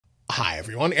Hi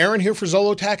everyone, Aaron here for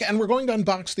Zollotech, and we're going to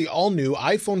unbox the all-new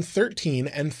iPhone 13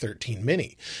 and 13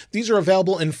 mini. These are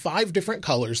available in 5 different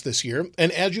colors this year,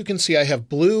 and as you can see I have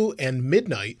blue and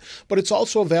midnight, but it's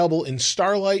also available in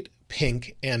starlight,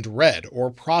 pink, and red, or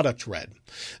product red.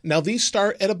 Now these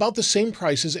start at about the same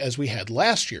prices as we had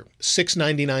last year,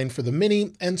 $699 for the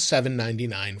mini and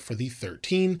 $799 for the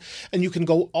 13, and you can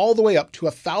go all the way up to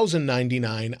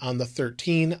 $1,099 on the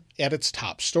 13 at its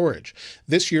top storage.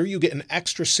 This year you get an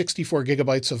extra 64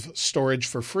 gigabytes of storage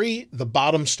for free. The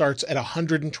bottom starts at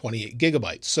 128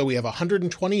 gigabytes. So we have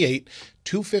 128,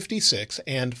 256,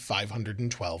 and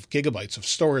 512 gigabytes of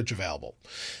storage available.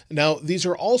 Now these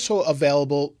are also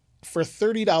available for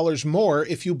 $30 more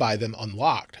if you buy them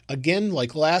unlocked. Again,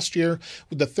 like last year,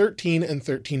 with the 13 and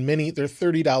 13 mini, they're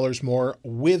 $30 more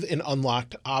with an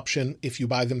unlocked option. If you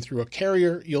buy them through a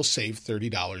carrier, you'll save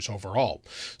 $30 overall.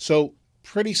 So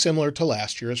pretty similar to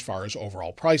last year as far as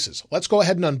overall prices. Let's go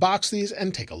ahead and unbox these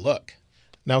and take a look.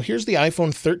 Now here's the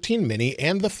iPhone 13 mini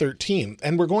and the 13,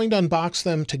 and we're going to unbox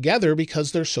them together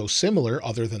because they're so similar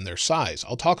other than their size.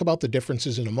 I'll talk about the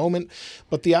differences in a moment,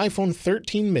 but the iPhone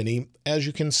 13 mini, as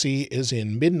you can see, is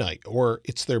in midnight, or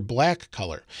it's their black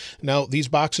color. Now these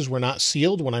boxes were not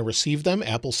sealed when I received them.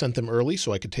 Apple sent them early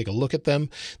so I could take a look at them.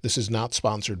 This is not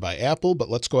sponsored by Apple, but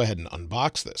let's go ahead and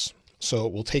unbox this. So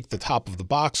we'll take the top of the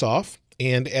box off.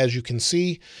 And as you can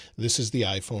see, this is the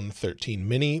iPhone 13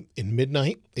 mini in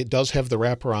midnight. It does have the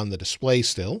wrapper on the display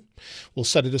still. We'll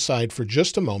set it aside for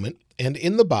just a moment. And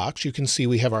in the box, you can see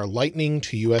we have our Lightning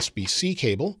to USB-C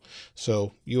cable.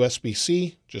 So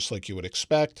USB-C, just like you would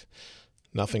expect.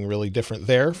 Nothing really different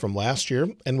there from last year.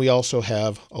 And we also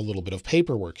have a little bit of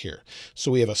paperwork here.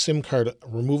 So we have a SIM card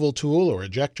removal tool or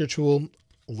ejector tool,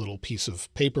 a little piece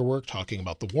of paperwork talking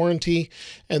about the warranty,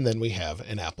 and then we have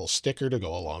an Apple sticker to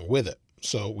go along with it.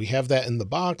 So we have that in the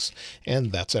box,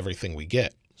 and that's everything we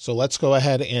get. So let's go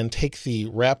ahead and take the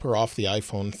wrapper off the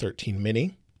iPhone 13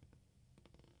 mini.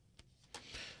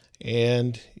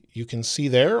 And you can see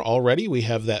there already we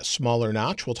have that smaller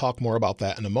notch. We'll talk more about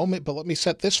that in a moment, but let me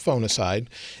set this phone aside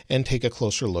and take a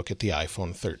closer look at the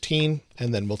iPhone 13,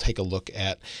 and then we'll take a look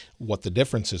at what the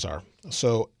differences are.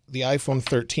 So the iPhone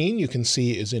 13 you can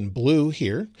see is in blue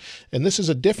here, and this is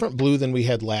a different blue than we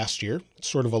had last year. It's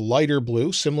sort of a lighter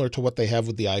blue, similar to what they have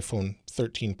with the iPhone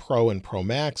 13 Pro and Pro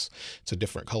Max. It's a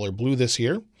different color blue this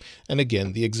year, and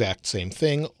again the exact same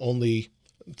thing, only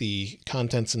the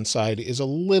contents inside is a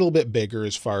little bit bigger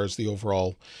as far as the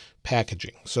overall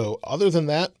packaging. So other than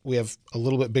that, we have a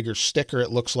little bit bigger sticker,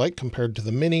 it looks like, compared to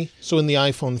the mini. So in the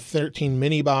iPhone 13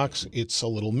 mini box, it's a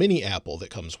little mini Apple that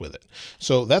comes with it.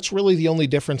 So that's really the only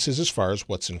differences as far as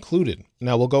what's included.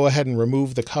 Now we'll go ahead and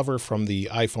remove the cover from the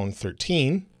iPhone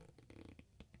 13.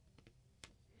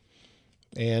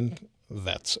 And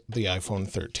that's the iPhone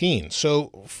 13.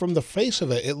 So from the face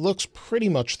of it, it looks pretty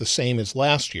much the same as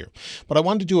last year. But I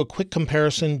wanted to do a quick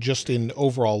comparison just in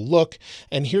overall look.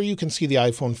 And here you can see the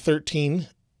iPhone 13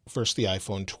 versus the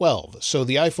iPhone 12. So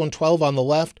the iPhone 12 on the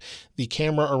left, the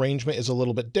camera arrangement is a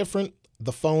little bit different.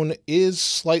 The phone is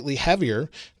slightly heavier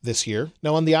this year.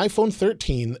 Now on the iPhone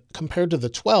 13 compared to the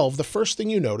 12, the first thing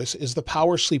you notice is the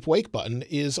power sleep wake button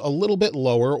is a little bit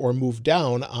lower or moved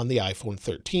down on the iPhone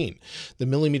 13. The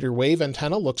millimeter wave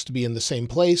antenna looks to be in the same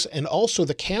place, and also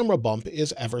the camera bump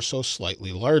is ever so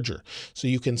slightly larger. So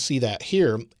you can see that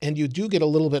here, and you do get a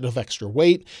little bit of extra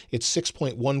weight. It's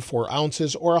 6.14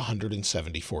 ounces or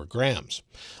 174 grams.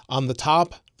 On the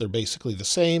top, they're basically the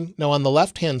same. Now on the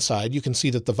left-hand side, you can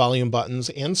see that the volume buttons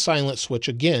and silent switch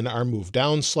again are moved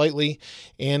down slightly,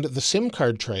 and the SIM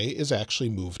card tray is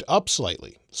actually moved up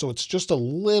slightly. So it's just a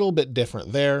little bit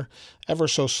different there, ever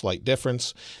so slight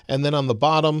difference. And then on the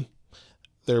bottom,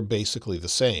 they're basically the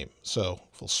same. So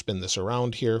if we'll spin this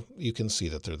around here, you can see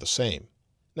that they're the same.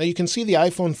 Now you can see the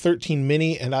iPhone 13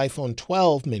 mini and iPhone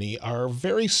 12 mini are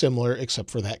very similar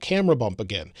except for that camera bump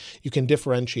again. You can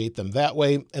differentiate them that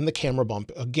way, and the camera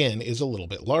bump again is a little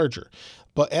bit larger.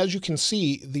 But as you can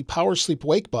see, the power sleep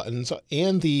wake buttons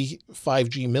and the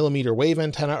 5G millimeter wave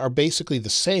antenna are basically the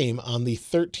same on the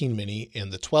 13 mini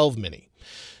and the 12 mini.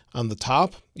 On the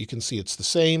top, you can see it's the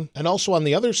same. And also on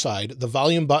the other side, the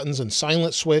volume buttons and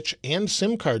silent switch and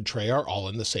SIM card tray are all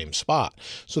in the same spot.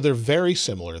 So they're very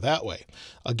similar that way.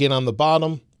 Again, on the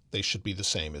bottom, they should be the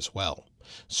same as well.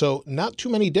 So not too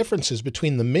many differences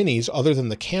between the minis other than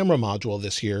the camera module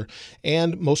this year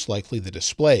and most likely the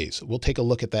displays. We'll take a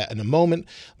look at that in a moment,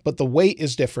 but the weight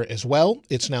is different as well.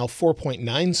 It's now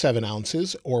 4.97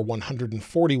 ounces or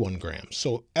 141 grams,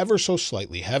 so ever so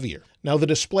slightly heavier. Now the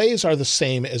displays are the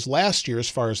same as last year as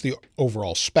far as the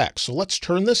overall specs. So let's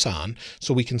turn this on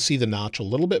so we can see the notch a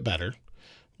little bit better.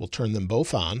 We'll turn them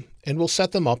both on, and we'll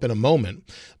set them up in a moment,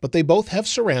 but they both have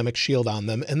ceramic shield on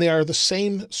them, and they are the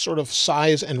same sort of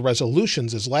size and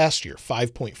resolutions as last year,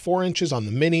 5.4 inches on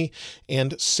the Mini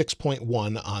and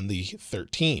 6.1 on the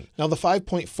 13. Now the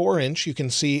 5.4 inch you can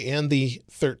see, and the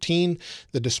 13,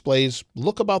 the displays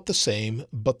look about the same,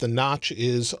 but the notch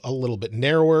is a little bit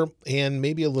narrower and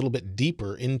maybe a little bit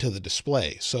deeper into the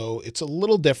display. So it's a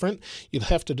little different. You'll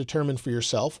have to determine for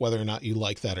yourself whether or not you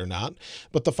like that or not.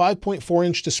 But the 5.4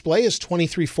 inch display is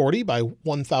 2340 by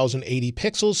 1080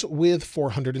 pixels with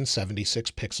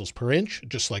 476 pixels per inch,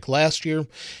 just like last year.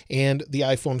 And the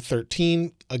iPhone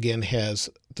 13 again has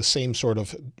the same sort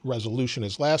of resolution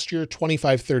as last year,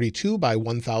 2532 by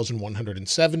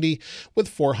 1170 with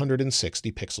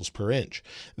 460 pixels per inch.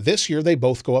 This year, they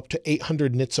both go up to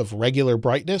 800 nits of regular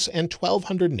brightness and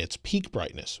 1200 nits peak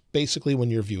brightness, basically when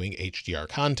you're viewing HDR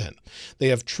content. They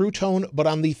have True Tone, but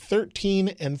on the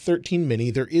 13 and 13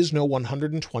 Mini, there is no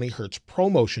 120 Hz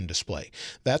ProMotion display.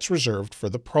 That's reserved for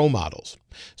the Pro models.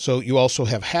 So you also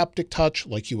have haptic touch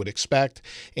like you would expect,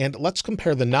 and let's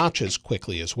compare the notches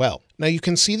quickly as well. Now you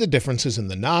can see the differences in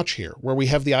the notch here, where we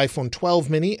have the iPhone 12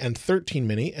 mini and 13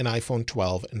 mini and iPhone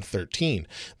 12 and 13.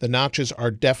 The notches are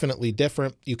definitely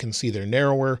different. You can see they're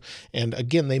narrower, and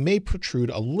again, they may protrude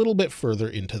a little bit further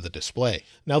into the display.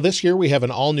 Now this year we have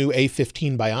an all-new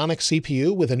A15 Bionic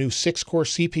CPU with a new 6-core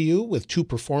CPU with 2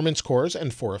 performance cores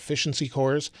and 4 efficiency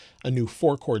cores, a new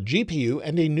 4-core GPU,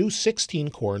 and a new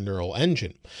 16-core neural engine.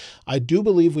 I do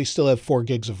believe we still have 4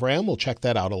 gigs of RAM. We'll check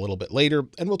that out a little bit later,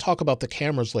 and we'll talk about the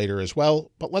cameras later as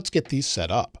well, but let's get these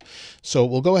set up. So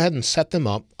we'll go ahead and set them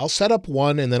up. I'll set up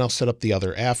one and then I'll set up the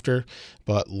other after,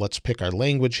 but let's pick our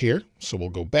language here. So we'll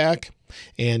go back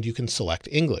and you can select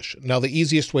English. Now the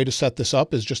easiest way to set this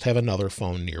up is just have another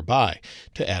phone nearby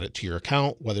to add it to your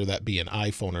account, whether that be an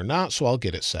iPhone or not, so I'll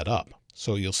get it set up.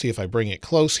 So you'll see if I bring it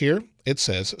close here, it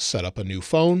says set up a new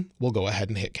phone. We'll go ahead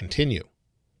and hit continue.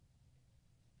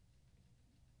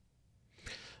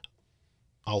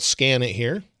 I'll scan it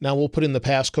here. Now we'll put in the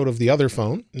passcode of the other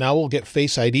phone. Now we'll get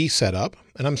Face ID set up,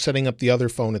 and I'm setting up the other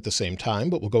phone at the same time,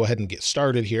 but we'll go ahead and get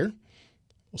started here.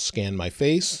 We'll scan my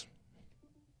face.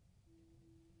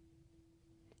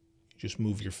 Just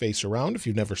move your face around if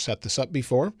you've never set this up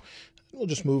before. We'll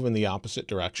just move in the opposite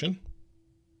direction.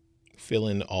 Fill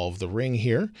in all of the ring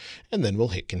here, and then we'll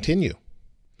hit continue.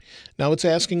 Now it's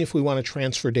asking if we want to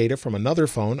transfer data from another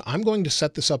phone. I'm going to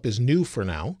set this up as new for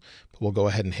now, but we'll go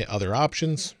ahead and hit other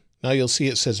options. Now you'll see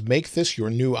it says make this your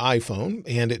new iPhone,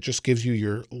 and it just gives you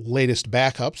your latest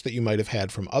backups that you might have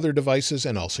had from other devices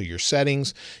and also your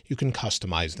settings. You can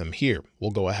customize them here.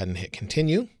 We'll go ahead and hit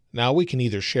continue. Now we can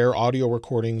either share audio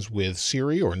recordings with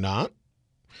Siri or not,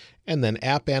 and then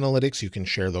app analytics, you can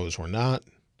share those or not.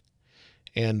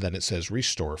 And then it says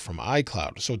restore from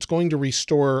iCloud. So it's going to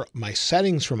restore my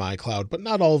settings from iCloud, but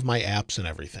not all of my apps and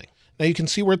everything. Now you can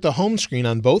see we're at the home screen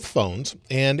on both phones.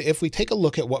 And if we take a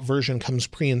look at what version comes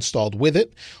pre-installed with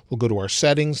it, we'll go to our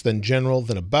settings, then general,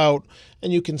 then about,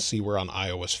 and you can see we're on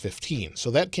iOS 15. So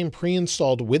that came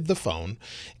pre-installed with the phone.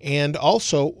 And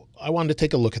also, I wanted to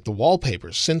take a look at the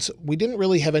wallpapers, since we didn't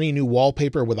really have any new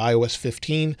wallpaper with iOS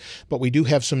 15, but we do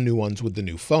have some new ones with the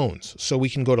new phones. So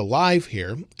we can go to live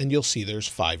here, and you'll see there's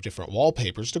 5 different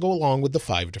wallpapers to go along with the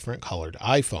 5 different colored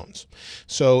iPhones.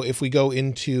 So if we go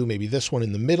into maybe this one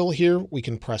in the middle here, we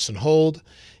can press and hold,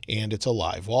 and it's a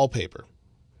live wallpaper.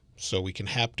 So we can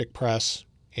haptic press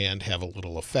and have a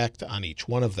little effect on each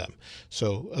one of them.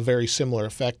 So a very similar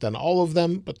effect on all of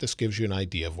them, but this gives you an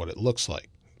idea of what it looks like.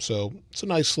 So it's a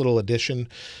nice little addition,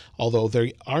 although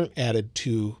they aren't added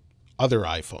to other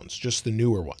iPhones, just the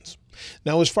newer ones.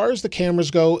 Now, as far as the cameras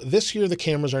go, this year the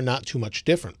cameras are not too much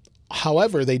different.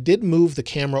 However, they did move the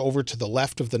camera over to the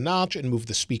left of the notch and move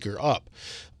the speaker up.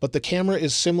 But the camera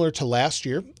is similar to last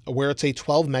year, where it's a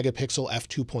 12 megapixel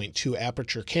f2.2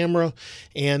 aperture camera,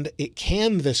 and it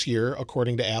can this year,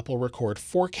 according to Apple, record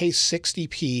 4K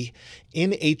 60p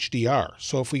in HDR.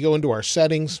 So if we go into our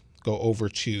settings, go over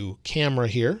to camera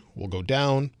here, we'll go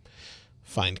down,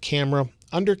 find camera.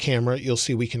 Under camera, you'll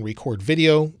see we can record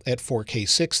video at 4K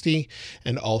 60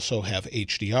 and also have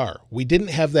HDR. We didn't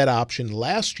have that option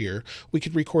last year. We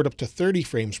could record up to 30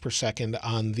 frames per second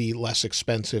on the less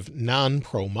expensive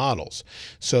non-Pro models.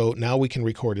 So now we can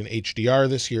record in HDR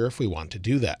this year if we want to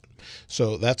do that.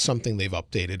 So that's something they've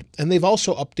updated. And they've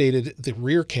also updated the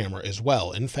rear camera as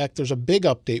well. In fact, there's a big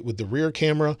update with the rear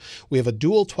camera. We have a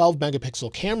dual 12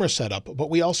 megapixel camera setup,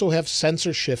 but we also have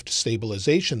sensor shift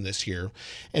stabilization this year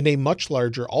and a much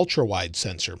larger ultra-wide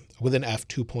sensor with an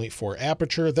f2.4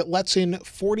 aperture that lets in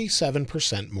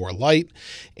 47% more light,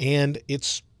 and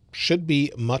it's should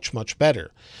be much, much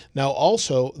better. Now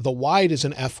also, the wide is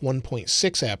an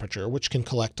f1.6 aperture, which can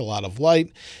collect a lot of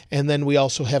light. And then we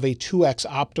also have a 2x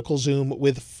optical zoom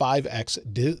with 5x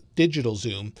digital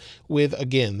zoom with,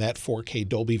 again, that 4K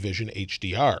Dolby Vision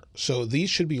HDR. So these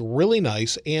should be really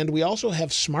nice. And we also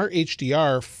have Smart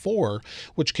HDR 4,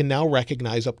 which can now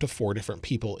recognize up to 4 different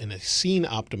people in a scene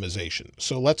optimization.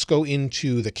 So let's go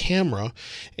into the camera,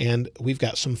 and we've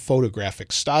got some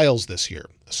photographic styles this year.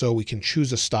 So we can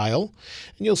choose a style,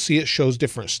 and you'll see it shows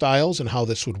different styles and how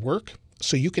this would work.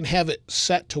 So you can have it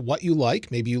set to what you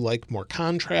like. Maybe you like more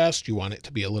contrast. You want it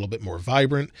to be a little bit more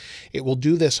vibrant. It will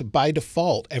do this by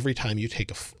default every time you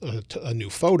take a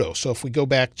new photo. So if we go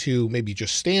back to maybe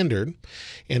just standard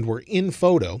and we're in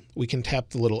photo, we can tap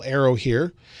the little arrow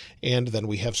here, and then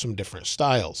we have some different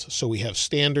styles. So we have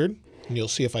standard. And you'll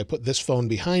see if I put this phone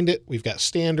behind it, we've got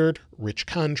standard, rich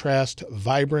contrast,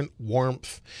 vibrant,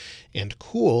 warmth, and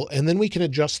cool. And then we can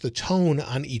adjust the tone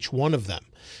on each one of them.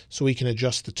 So we can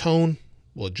adjust the tone.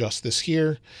 We'll adjust this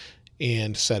here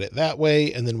and set it that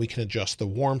way. And then we can adjust the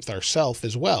warmth ourselves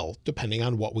as well, depending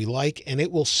on what we like. And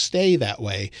it will stay that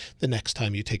way the next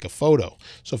time you take a photo.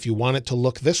 So if you want it to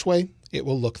look this way, it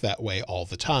will look that way all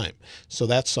the time. So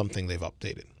that's something they've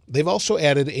updated. They've also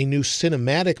added a new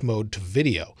cinematic mode to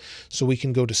video. So we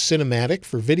can go to cinematic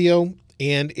for video,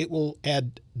 and it will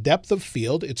add depth of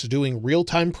field. It's doing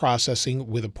real-time processing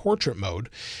with a portrait mode,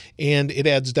 and it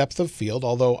adds depth of field,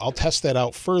 although I'll test that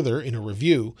out further in a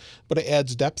review, but it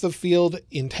adds depth of field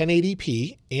in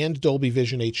 1080p and Dolby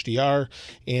Vision HDR,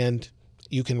 and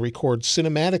you can record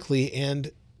cinematically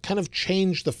and kind of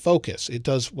change the focus. It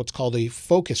does what's called a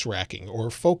focus racking or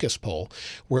focus pull,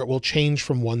 where it will change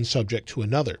from one subject to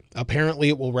another. Apparently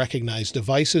it will recognize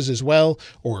devices as well,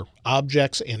 or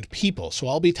objects and people. So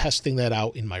I'll be testing that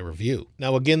out in my review.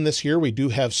 Now again, this year we do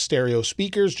have stereo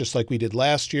speakers just like we did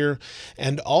last year.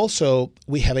 And also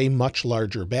we have a much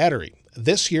larger battery.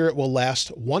 This year it will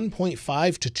last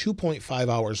 1.5 to 2.5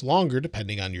 hours longer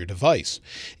depending on your device.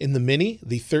 In the Mini,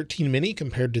 the 13 Mini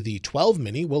compared to the 12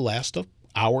 Mini will last a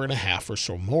hour and a half or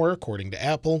so more, according to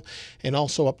Apple, and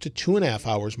also up to 2.5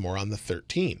 hours more on the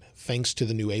 13, thanks to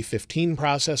the new A15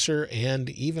 processor and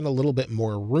even a little bit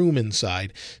more room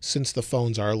inside, since the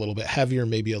phones are a little bit heavier,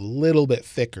 maybe a little bit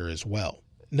thicker as well.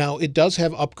 Now, it does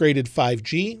have upgraded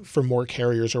 5G for more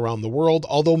carriers around the world,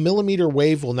 although millimeter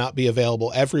wave will not be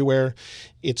available everywhere.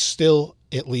 It's still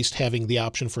at least having the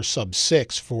option for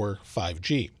sub-6 for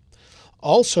 5G.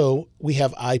 Also, we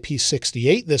have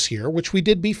IP68 this year, which we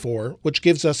did before, which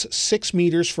gives us 6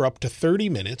 meters for up to 30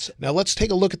 minutes. Now let's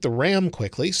take a look at the RAM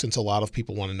quickly, since a lot of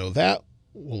people want to know that.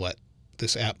 We'll let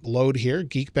this app load here,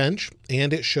 Geekbench,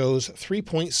 and it shows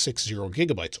 3.60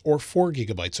 gigabytes or 4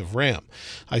 gigabytes of RAM.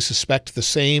 I suspect the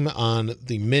same on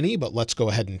the Mini, but let's go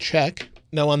ahead and check.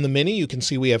 Now on the Mini, you can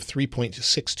see we have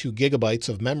 3.62 gigabytes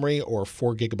of memory or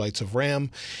 4 gigabytes of RAM.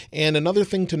 And another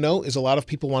thing to note is a lot of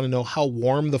people want to know how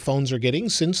warm the phones are getting.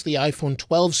 Since the iPhone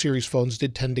 12 series phones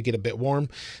did tend to get a bit warm,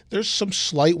 there's some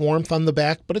slight warmth on the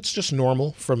back, but it's just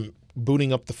normal from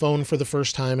booting up the phone for the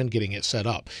first time and getting it set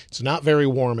up. It's not very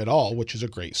warm at all, which is a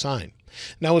great sign.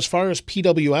 Now, as far as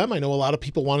PWM, I know a lot of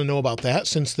people want to know about that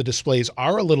since the displays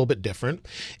are a little bit different.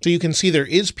 So you can see there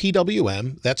is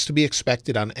PWM. That's to be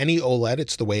expected on any OLED.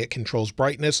 It's the way it controls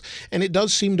brightness, and it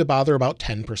does seem to bother about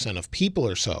 10% of people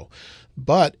or so.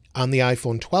 But on the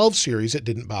iPhone 12 series, it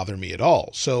didn't bother me at all.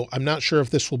 So I'm not sure if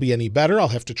this will be any better. I'll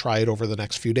have to try it over the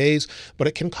next few days, but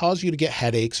it can cause you to get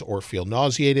headaches or feel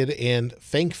nauseated. And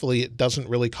thankfully, it doesn't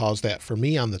really cause that for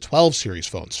me on the 12 series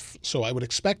phones. So I would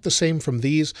expect the same from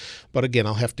these, but again,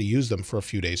 I'll have to use them for a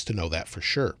few days to know that for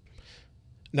sure.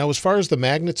 Now, as far as the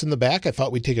magnets in the back, I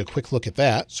thought we'd take a quick look at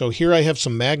that. So here I have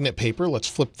some magnet paper. Let's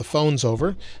flip the phones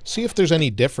over, see if there's any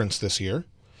difference this year.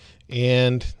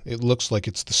 And it looks like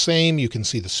it's the same. You can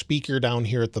see the speaker down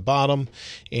here at the bottom.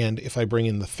 And if I bring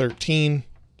in the 13,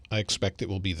 I expect it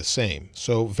will be the same.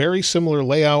 So very similar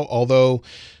layout, although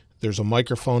there's a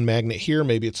microphone magnet here.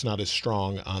 Maybe it's not as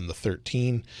strong on the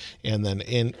 13. And then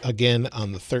again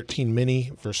on the 13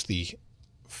 Mini versus the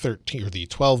 13 or the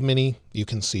 12 Mini, you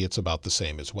can see it's about the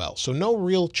same as well. So no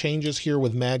real changes here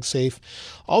with Magsafe.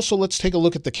 Also, let's take a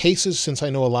look at the cases, since I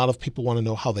know a lot of people want to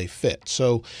know how they fit.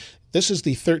 So this is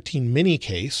the 13 Mini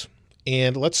case,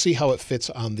 and let's see how it fits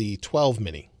on the 12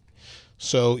 Mini.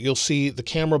 So you'll see the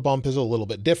camera bump is a little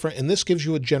bit different, and this gives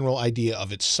you a general idea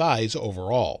of its size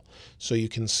overall. So you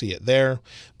can see it there,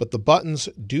 but the buttons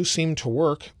do seem to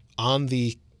work on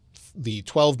the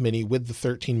 12 Mini with the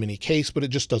 13 Mini case, but it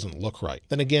just doesn't look right.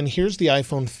 Then again, here's the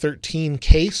iPhone 13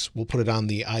 case. We'll put it on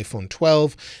the iPhone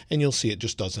 12, and you'll see it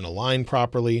just doesn't align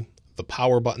properly. The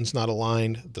power button's not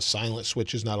aligned. The silent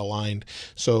switch is not aligned.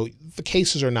 So the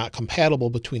cases are not compatible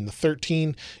between the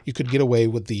 13. You could get away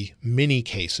with the mini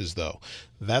cases though.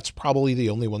 That's probably the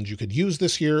only ones you could use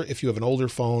this year. If you have an older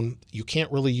phone, you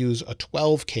can't really use a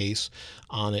 12 case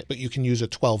on it, but you can use a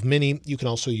 12 mini. You can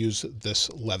also use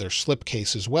this leather slip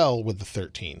case as well with the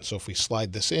 13. So if we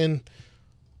slide this in,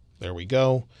 there we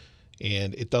go.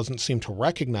 And it doesn't seem to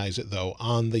recognize it though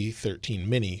on the 13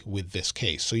 mini with this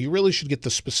case. So you really should get the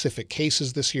specific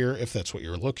cases this year if that's what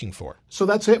you're looking for. So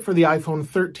that's it for the iPhone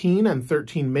 13 and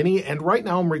 13 mini. And right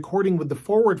now I'm recording with the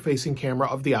forward-facing camera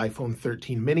of the iPhone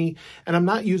 13 mini, and I'm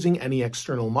not using any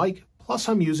external mic. Plus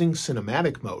I'm using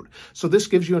cinematic mode. So this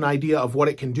gives you an idea of what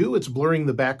it can do. It's blurring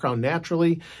the background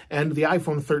naturally, and the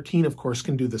iPhone 13 of course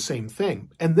can do the same thing.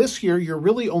 And this year you're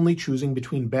really only choosing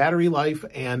between battery life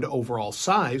and overall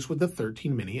size with the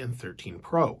 13 mini and 13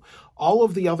 Pro. All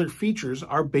of the other features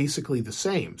are basically the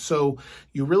same. So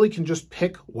you really can just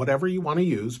pick whatever you want to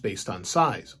use based on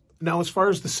size. Now, as far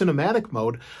as the cinematic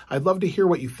mode, I'd love to hear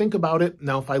what you think about it.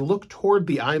 Now, if I look toward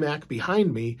the iMac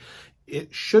behind me,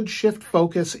 it should shift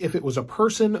focus if it was a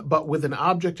person, but with an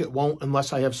object it won't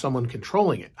unless I have someone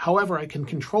controlling it. However, I can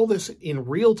control this in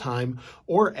real time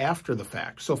or after the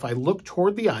fact. So if I look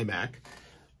toward the iMac,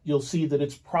 you'll see that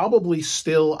it's probably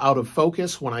still out of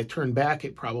focus. When I turn back,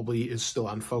 it probably is still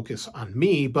on focus on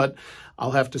me, but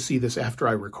I'll have to see this after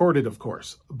I record it, of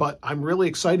course. But I'm really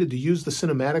excited to use the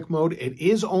cinematic mode. It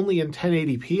is only in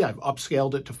 1080p. I've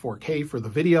upscaled it to 4K for the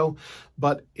video,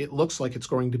 but it looks like it's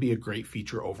going to be a great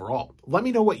feature overall. Let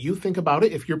me know what you think about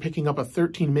it if you're picking up a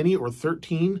 13 mini or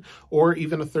 13, or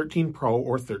even a 13 Pro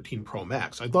or 13 Pro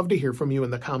Max. I'd love to hear from you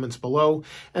in the comments below.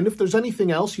 And if there's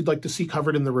anything else you'd like to see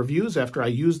covered in the reviews after I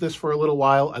use this for a little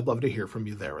while, I'd love to hear from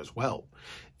you there as well.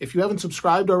 If you haven't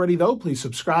subscribed already though, please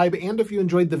subscribe, and if you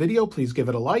enjoyed the video, please give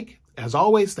it a like. As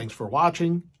always, thanks for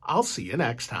watching. I'll see you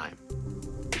next time.